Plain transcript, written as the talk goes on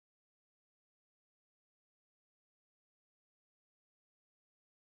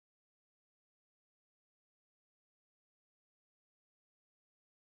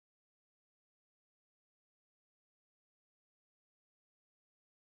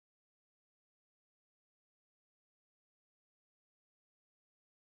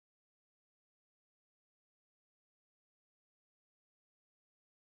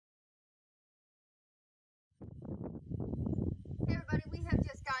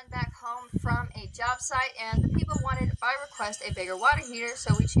job site, and the people wanted, by request, a bigger water heater,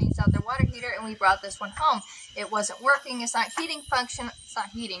 so we changed out their water heater and we brought this one home. It wasn't working, it's not heating function, it's not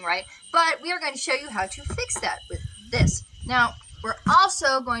heating right, but we are going to show you how to fix that with this. Now, we're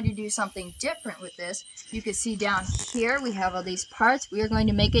also going to do something different with this. You can see down here we have all these parts. We are going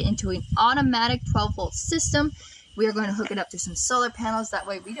to make it into an automatic 12-volt system. We are going to hook it up to some solar panels, that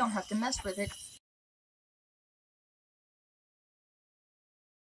way we don't have to mess with it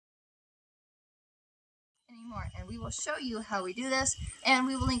anymore. And we will show you how we do this, and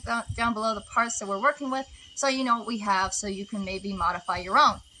we will link down below the parts that we're working with so you know what we have, so you can maybe modify your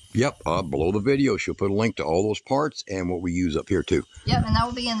own. Yep, below the video, she'll put a link to all those parts and what we use up here too. Yep, and that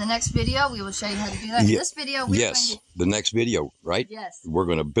will be in the next video. We will show you how to do that. In this video, we're going to... the next video, right? Yes. We're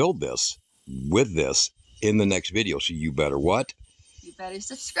going to build this with this in the next video. So you better what? You better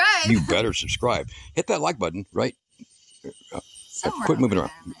subscribe. You better subscribe. Hit that like button, right? Quit moving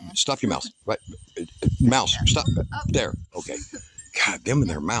around. Stop your mouse. Right, mouse. Stop. There. Okay. God, them and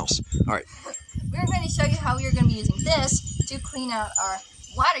their mouse. All right. We're going to show you how we are going to be using this to clean out our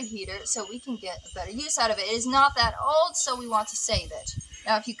water heater so we can get a better use out of it. It is not that old, so we want to save it.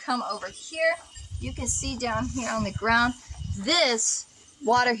 Now, if you come over here, you can see down here on the ground, this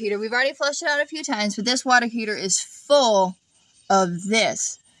water heater, we've already flushed it out a few times, but this water heater is full of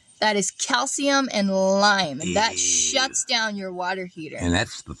this. That is calcium and lime, and that shuts down your water heater. And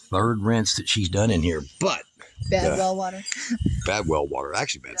that's the third rinse that she's done in here, but bad well water. Bad well water.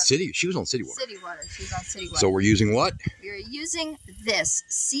 Actually, bad city. She was on city water. City water. She's on city water. So we're using what? We're using this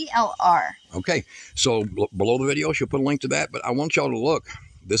CLR. Okay. So below the video, she'll put a link to that. But I want y'all to look.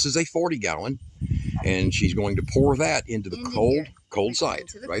 This is a 40-gallon, and she's going to pour that into the cold side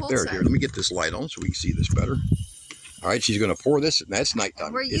right there. Here, let me get this light on so we can see this better. All right, she's going to pour this, and that's nighttime.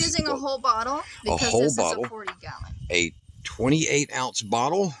 And we're using a whole bottle because this is a 40-gallon. A 28-ounce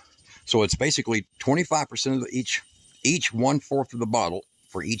bottle. So it's basically 25% of each 1/4 of the bottle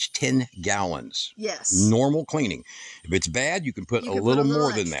for each 10 gallons. Yes. Normal cleaning. If it's bad, you can put a little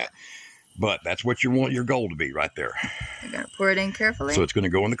more than that. But that's what you want your goal to be right there. You're going to pour it in carefully. So it's going to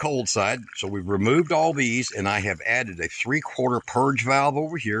go in the cold side. So we've removed all these, and I have added a 3/4 purge valve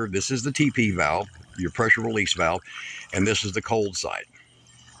over here. This is the TP valve, your pressure release valve, and this is the cold side.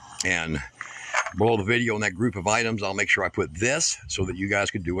 And below the video in that group of items, I'll make sure I put this so that you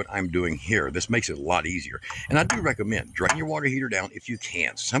guys can do what I'm doing here. This makes it a lot easier. And I do recommend drain your water heater down if you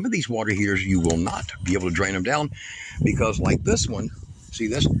can. Some of these water heaters, you will not be able to drain them down because like this one, see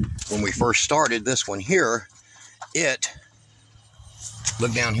this? When we first started this one here,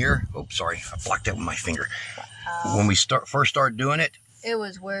 look down here. Oh, sorry. I blocked that with my finger. When we first started doing it, it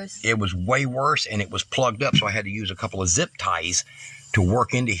was worse. It was way worse, and it was plugged up, so I had to use a couple of zip ties to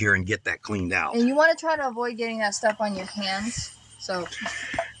work into here and get that cleaned out. And you want to try to avoid getting that stuff on your hands. So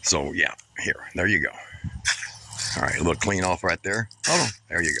yeah, there you go. All right, a little clean off right there. Oh,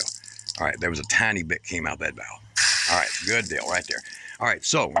 there you go. All right, there was a tiny bit came out that valve. All right, good deal right there. All right,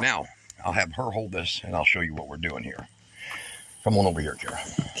 so now I'll have her hold this, and I'll show you what we're doing here. Come on over here, Kara.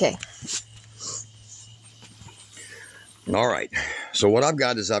 Okay. All right, so what I've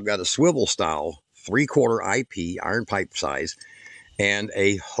got is I've got a swivel style 3/4 IP iron pipe size and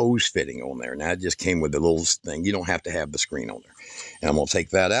a hose fitting on there. Now it just came with the little thing. You don't have to have the screen on there. And I'm going to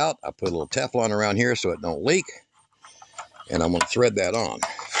take that out. I put a little Teflon around here so it don't leak. And I'm going to thread that on.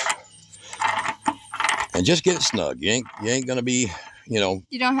 And just get it snug. You ain't going to be, you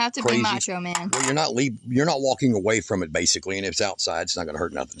don't have to crazy. Be macho, man. Well, you're not walking away from it basically, and if it's outside, it's not going to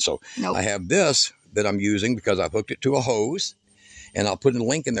hurt nothing. So nope. I have this that I'm using because I've hooked it to a hose, and I'll put a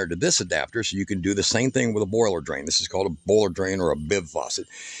link in there to this adapter so you can do the same thing with a boiler drain. This is called a boiler drain or a bib faucet.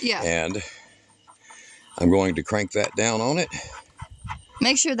 Yeah. And I'm going to crank that down on it.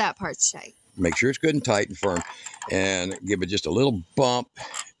 Make sure that part's tight. Make sure it's good and tight and firm, and give it just a little bump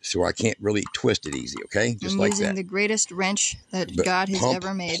so I can't really twist it easy, okay? Just like that. I'm using the greatest wrench that God has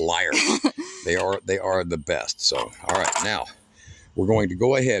ever made. Pliers. They are the best. So, all right, now we're going to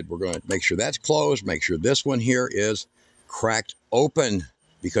go ahead. We're going to make sure that's closed. Make sure this one here is cracked open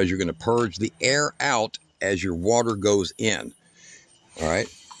because you're going to purge the air out as your water goes in. All right.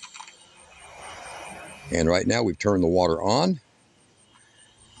 And right now we've turned the water on.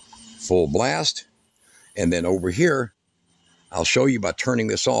 Full blast. And then over here, I'll show you by turning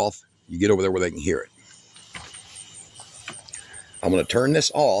this off. You get over there where they can hear it. I'm going to turn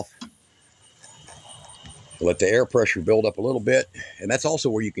this off. Let the air pressure build up a little bit. And that's also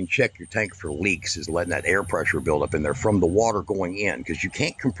where you can check your tank for leaks, is letting that air pressure build up in there from the water going in. Because you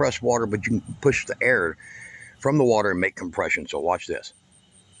can't compress water, but you can push the air from the water and make compression. So watch this.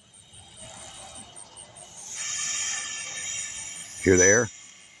 Hear the air?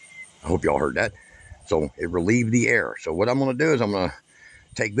 I hope y'all heard that. So it relieved the air. So what I'm going to do is I'm going to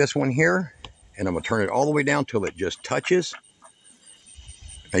take this one here and I'm going to turn it all the way down till it just touches.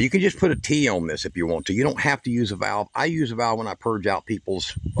 Now you can just put a T on this if you want to. You don't have to use a valve. I use a valve when I purge out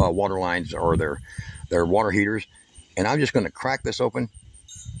people's water lines or their water heaters. And I'm just going to crack this open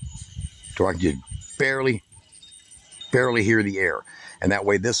so I can just barely hear the air. And that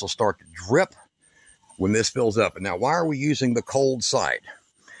way this will start to drip when this fills up. And now why are we using the cold side?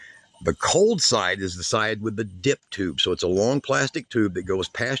 The cold side is the side with the dip tube. So it's a long plastic tube that goes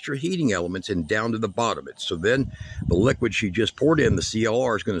past your heating elements and down to the bottom of it. So then the liquid she just poured in, the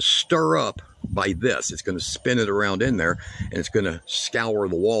CLR, is going to stir up by this. It's going to spin it around in there, and it's going to scour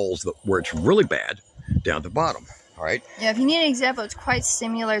the walls where it's really bad down at the bottom. All right? Yeah, if you need an example, it's quite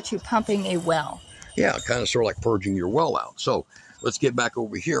similar to pumping a well. Yeah, kind of sort of like purging your well out. So let's get back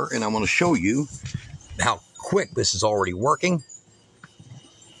over here, and I'm going to show you how quick this is already working.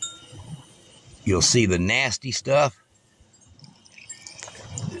 You'll see the nasty stuff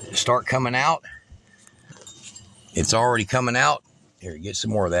start coming out. It's already coming out. Here, get some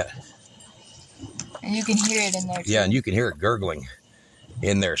more of that. And you can hear it in there too. Yeah, and you can hear it gurgling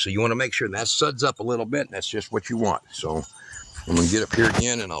in there. So you want to make sure that suds up a little bit, and that's just what you want. So I'm going to get up here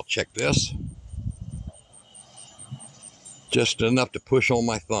again, and I'll check this. Just enough to push on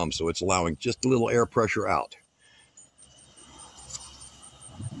my thumb, so it's allowing just a little air pressure out.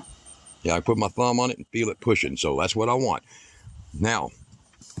 Yeah, I put my thumb on it and feel it pushing, so that's what I want. Now,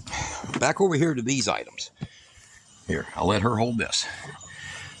 back over here to these items. Here, I'll let her hold this.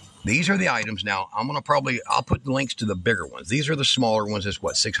 These are the items. Now, I'll put the links to the bigger ones. These are the smaller ones. It's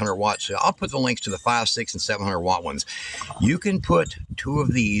what, 600 watts? So I'll put the links to the 5, 6, and 700 watt ones. You can put 2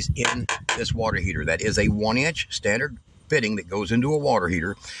 of these in this water heater. That is a 1-inch standard fitting that goes into a water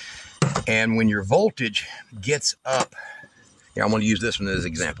heater. And when your voltage gets up, yeah, I'm going to use this one as an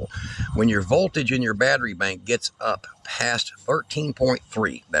example. When your voltage in your battery bank gets up past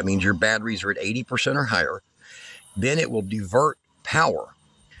 13.3, that means your batteries are at 80% or higher, then it will divert power.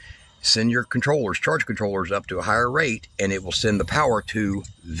 Send your controllers, charge controllers up to a higher rate, and it will send the power to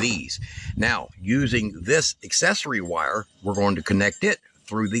these. Now, using this accessory wire, we're going to connect it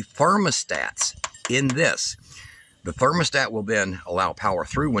through the thermostats in this. The thermostat will then allow power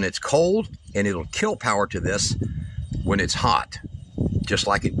through when it's cold, and it'll kill power to this when it's hot, just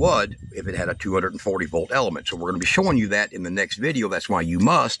like it would if it had a 240 volt element. So we're going to be showing you that in the next video. That's why you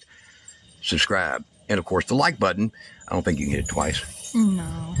must subscribe. And of course the like button, I don't think you can hit it twice.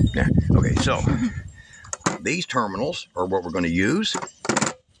 No. Yeah. Okay, so these terminals are what we're going to use.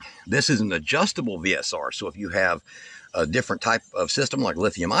 This is an adjustable VSR. So if you have a different type of system like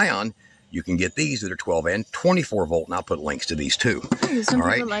lithium ion, you can get these that are 12 and 24 volt. And I'll put links to these too. Some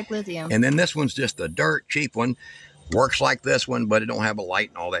people like lithium. And then this one's just a dirt cheap one. Works like this one, but it don't have a light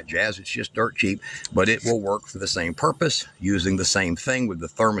and all that jazz. It's just dirt cheap, but it will work for the same purpose, using the same thing with the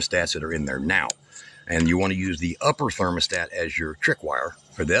thermostats that are in there now. And you want to use the upper thermostat as your trick wire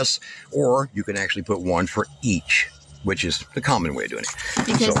for this, or you can actually put one for each, which is the common way of doing it.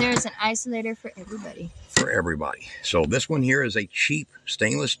 Because there's an isolator for everybody. For everybody. So this one here is a cheap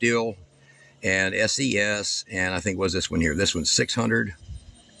stainless steel and SES, and I think was this one here. This one's 600,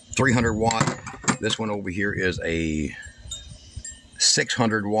 300 watt. This one over here is a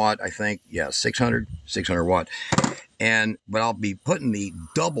 600 watt, I think. Yeah, 600 watt. But I'll be putting the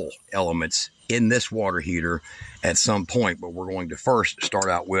double elements in this water heater at some point. But we're going to first start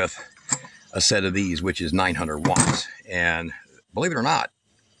out with a set of these, which is 900 watts. And believe it or not,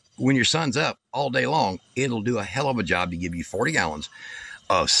 when your sun's up all day long, it'll do a hell of a job to give you 40 gallons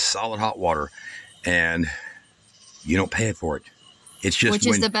of solid hot water. And you don't pay for it. It's just which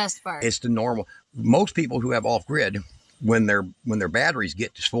is the best part. It's the normal. Most people who have off grid, when their batteries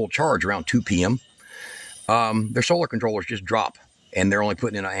get to full charge around 2 p.m., their solar controllers just drop, and they're only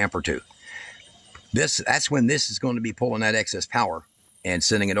putting in an amp or two. That's when this is going to be pulling that excess power and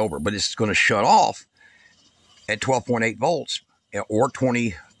sending it over. But it's going to shut off at 12.8 volts or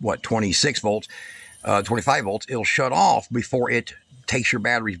 26 volts, 25 volts. It'll shut off before it takes your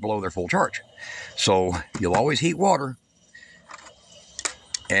batteries below their full charge. So you'll always heat water,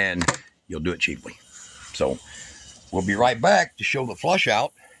 and you'll do it cheaply. So we'll be right back to show the flush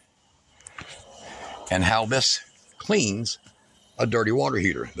out and how this cleans a dirty water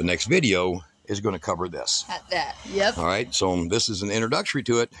heater. The next video is going to cover this. At that, yep. All right, so this is an introductory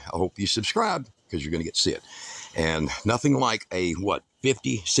to it. I hope you subscribe, because you're going to get to see it. And nothing like a, $50,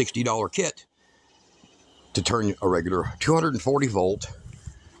 $60 kit to turn a regular 240 volt,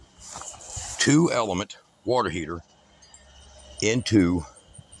 2-element water heater into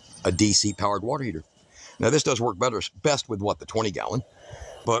a DC powered water heater. Now this does work best with the 20 gallon,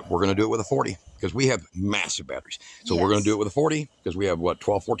 But we're going to do it with a 40 because we have massive batteries. So we're going to do it with a 40 because we have, what,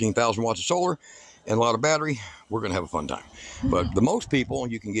 14,000 watts of solar and a lot of battery. We're going to have a fun time. But the most people,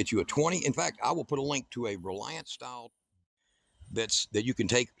 you can get you a 20. In fact, I will put a link to a Reliance style that you can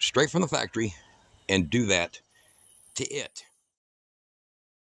take straight from the factory and do that to it.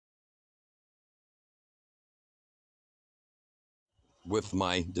 With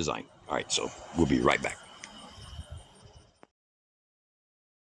my design. All right, so we'll be right back.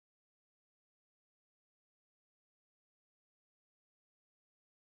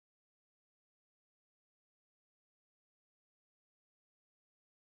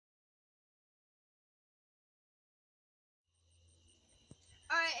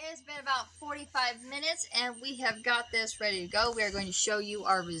 Alright, it's been about 45 minutes and we have got this ready to go. We are going to show you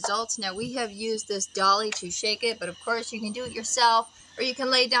our results. Now we have used this dolly to shake it, but of course you can do it yourself or you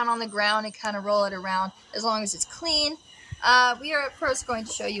can lay down on the ground and kind of roll it around as long as it's clean. We are first going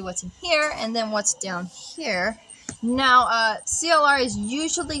to show you what's in here and then what's down here. Now CLR is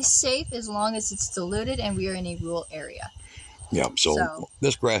usually safe as long as it's diluted and we are in a rural area. Yeah, so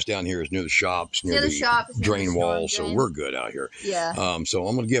this grass down here is near the shops, near the drain wall, so we're good out here. Yeah. So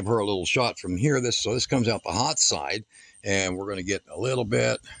I'm going to give her a little shot from here. So this comes out the hot side, and we're going to get a little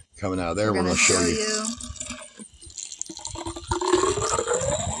bit coming out of there. We're going to show you.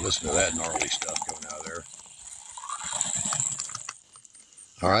 Listen to that gnarly stuff coming out of there.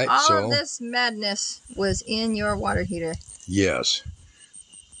 All right, all of this madness was in your water heater. Yes.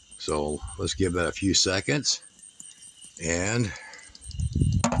 So let's give that a few seconds. And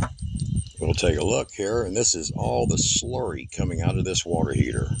we'll take a look here, and this is all the slurry coming out of this water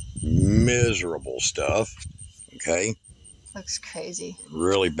heater. Miserable stuff, okay? Looks crazy.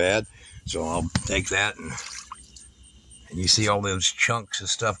 Really bad. So I'll take that, and you see all those chunks of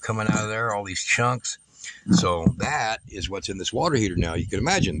stuff coming out of there, all these chunks. So that is what's in this water heater now. You can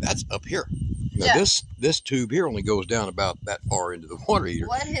imagine that's up here. Now this tube here only goes down about that far into the water heater.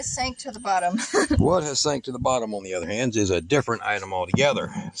 What has sank to the bottom? What has sank to the bottom, on the other hand, is a different item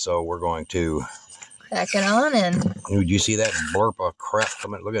altogether. So we're going to crack it on in. Dude, you see that blurp of crap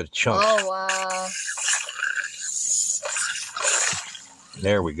coming? Look at the chunks. Oh, wow.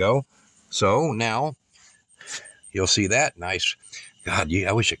 There we go. So now you'll see that nice. God,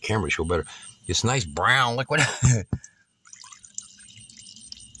 I wish the camera would show better. This nice brown liquid.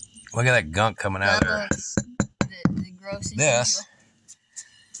 Look at that gunk coming out of there. The grossest. This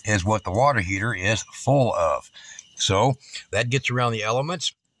is what the water heater is full of. So that gets around the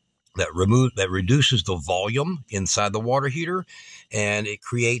elements, that reduces the volume inside the water heater, and it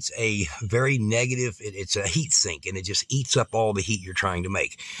creates a very negative, it's a heat sink, and it just eats up all the heat you're trying to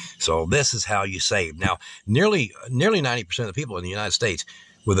make. So this is how you save. Now, nearly 90% of the people in the United States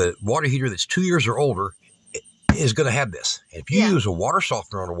with a water heater that's 2 years or older is going to have this. And if you use a water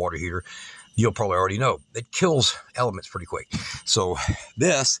softener on a water heater, you'll probably already know it kills elements pretty quick. So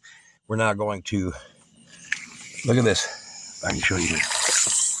this, we're now going to look at this. I can show you here.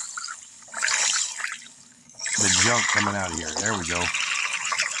 The junk coming out of here. There we go.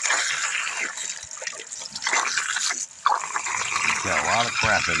 Got a lot of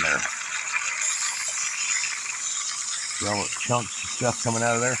crap in there. See all the chunks of stuff coming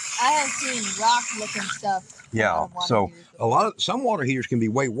out of there? I have seen rock-looking stuff. Yeah, so some water heaters can be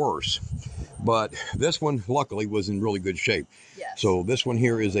way worse, but this one luckily was in really good shape. Yes. So this one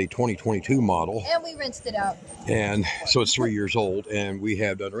here is a 2022 model. And we rinsed it out. And so it's 3 years old, and we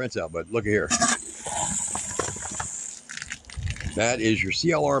have done a rinse out, but look at here. That is your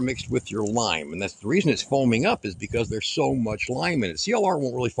CLR mixed with your lime, and that's the reason it's foaming up is because there's so much lime in it. CLR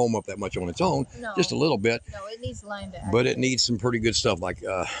won't really foam up that much on its own, just a little bit. No, it needs lime to activate. But it needs some pretty good stuff like,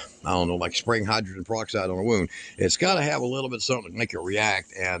 I don't know, like spraying hydrogen peroxide on a wound. It's got to have a little bit of something to make it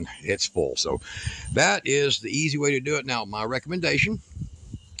react, and it's full. So that is the easy way to do it. Now, my recommendation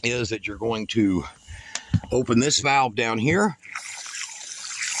is that you're going to open this valve down here,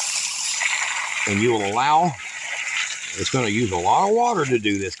 and you will allow... It's going to use a lot of water to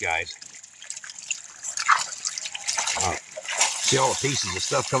do this, guys. See all the pieces of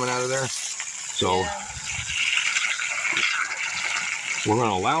stuff coming out of there? So we're going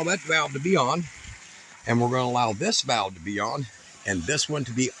to allow that valve to be on, and we're going to allow this valve to be on, and this one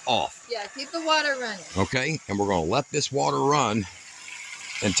to be off. Yeah, keep the water running. Okay, and we're going to let this water run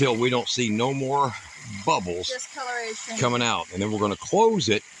until we don't see no more bubbles Discoloration coming out. And then we're going to close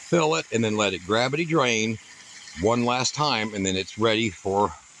it, fill it, and then let it gravity drain one last time, and then it's ready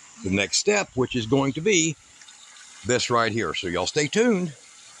for the next step, which is going to be this right here. So y'all stay tuned.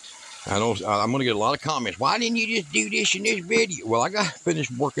 I know I'm going to get a lot of comments. Why didn't you just do this in this video? Well, I got to finish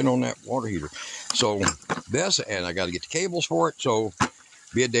working on that water heater. So this, and I got to get the cables for it. So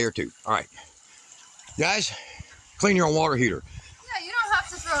Be a day or two. All right. Guys, clean your own water heater. Yeah, you don't have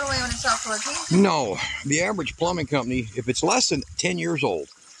to throw it away when it's not working. No. The average plumbing company, if it's less than 10 years old,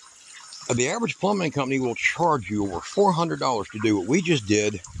 the average plumbing company will charge you over $400 to do what we just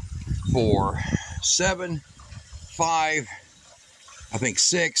did for 7, 5, I think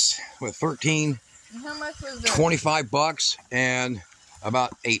 6, with 13. And how much was that? $25 and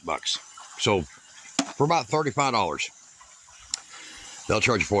about $8. So for about $35, they'll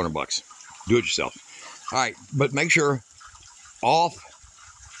charge you $400. Do it yourself. All right, but make sure off,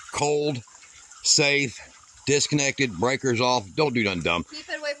 cold, safe, disconnected, breakers off. Don't do nothing dumb. Keep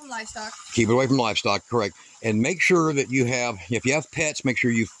it away from livestock. Keep it away from livestock, correct. And make sure that you have, if you have pets, make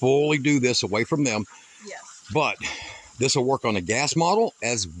sure you fully do this away from them. Yes. But this will work on a gas model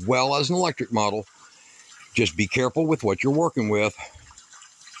as well as an electric model. Just be careful with what you're working with,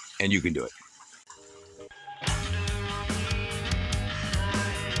 and you can do it.